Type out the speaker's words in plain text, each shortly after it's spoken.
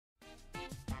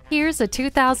Here's a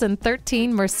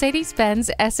 2013 Mercedes-Benz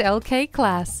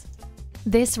SLK-Class.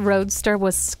 This roadster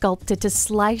was sculpted to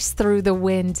slice through the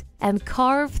wind and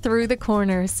carve through the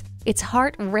corners. Its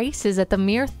heart races at the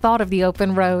mere thought of the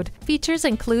open road. Features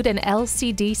include an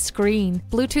LCD screen,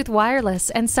 Bluetooth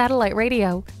wireless, and satellite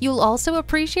radio. You'll also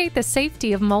appreciate the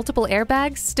safety of multiple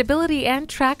airbags, stability and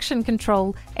traction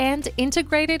control, and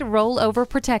integrated rollover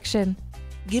protection.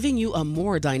 Giving you a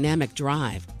more dynamic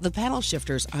drive, the paddle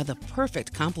shifters are the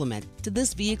perfect complement to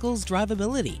this vehicle's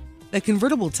drivability. The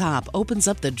convertible top opens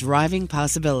up the driving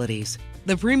possibilities.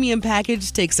 The premium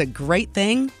package takes a great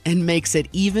thing and makes it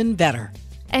even better.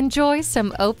 Enjoy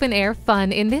some open-air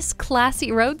fun in this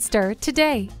classy roadster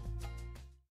today.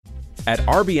 At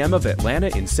RBM of Atlanta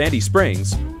in Sandy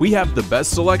Springs, we have the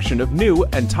best selection of new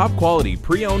and top-quality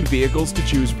pre-owned vehicles to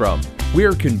choose from. We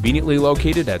are conveniently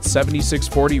located at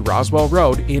 7640 Roswell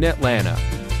Road in Atlanta.